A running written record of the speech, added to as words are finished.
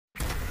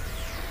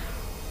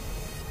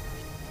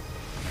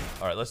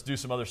All right, let's do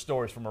some other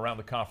stories from around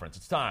the conference.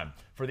 It's time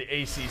for the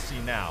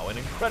ACC now. An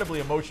incredibly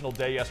emotional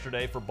day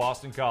yesterday for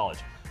Boston College.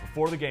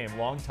 Before the game,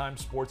 longtime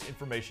sports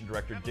information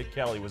director Dick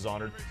Kelly was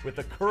honored with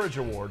the Courage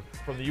Award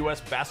from the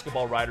U.S.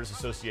 Basketball Writers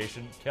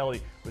Association.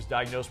 Kelly was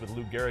diagnosed with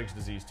Lou Gehrig's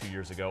disease 2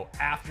 years ago.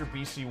 After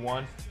BC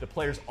won, the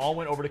players all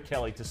went over to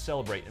Kelly to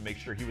celebrate and make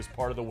sure he was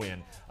part of the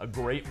win. A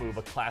great move,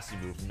 a classy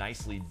move.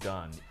 Nicely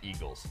done,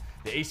 Eagles.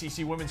 The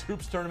ACC Women's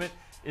Hoops Tournament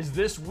is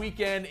this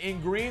weekend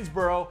in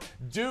Greensboro.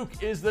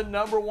 Duke is the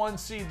 #1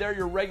 seed. They're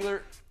your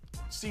regular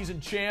season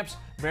champs.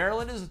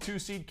 Maryland is the 2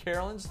 seed.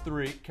 Carolina's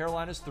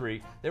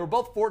 3. They were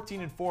both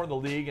 14-4 in the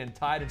league and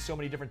tied in so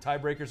many different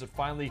tiebreakers it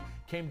finally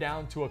came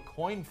down to a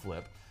coin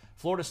flip.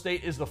 Florida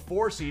State is the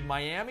 4 seed.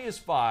 Miami is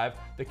 5.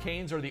 The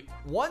Canes are the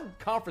 1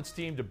 conference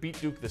team to beat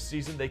Duke this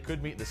season. They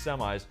could meet in the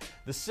semis.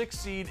 The 6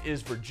 seed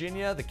is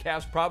Virginia. The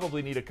Cavs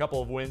probably need a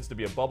couple of wins to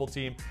be a bubble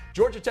team.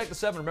 Georgia Tech, the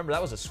 7. Remember,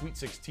 that was a Sweet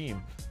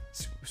 16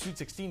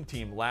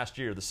 team last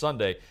year, the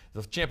Sunday.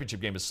 The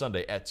championship game is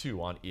Sunday at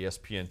 2 on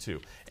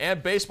ESPN2.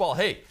 And baseball,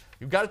 hey,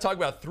 you've got to talk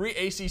about 3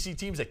 ACC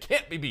teams that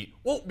can't be beat,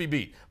 won't be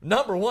beat.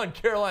 #1,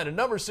 Carolina.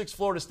 #6,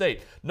 Florida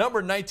State.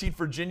 #19,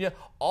 Virginia.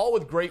 All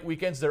with great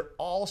weekends. They're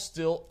all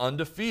still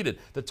undefeated.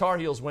 The Tar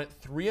Heels went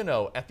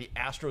 3-0 at the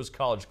Astros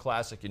College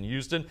Classic in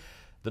Houston.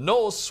 The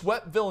Noles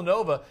swept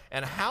Villanova.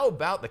 And how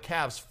about the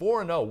Cavs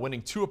 4-0,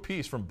 winning 2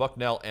 apiece from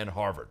Bucknell and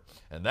Harvard?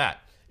 And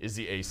that is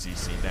the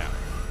ACC now.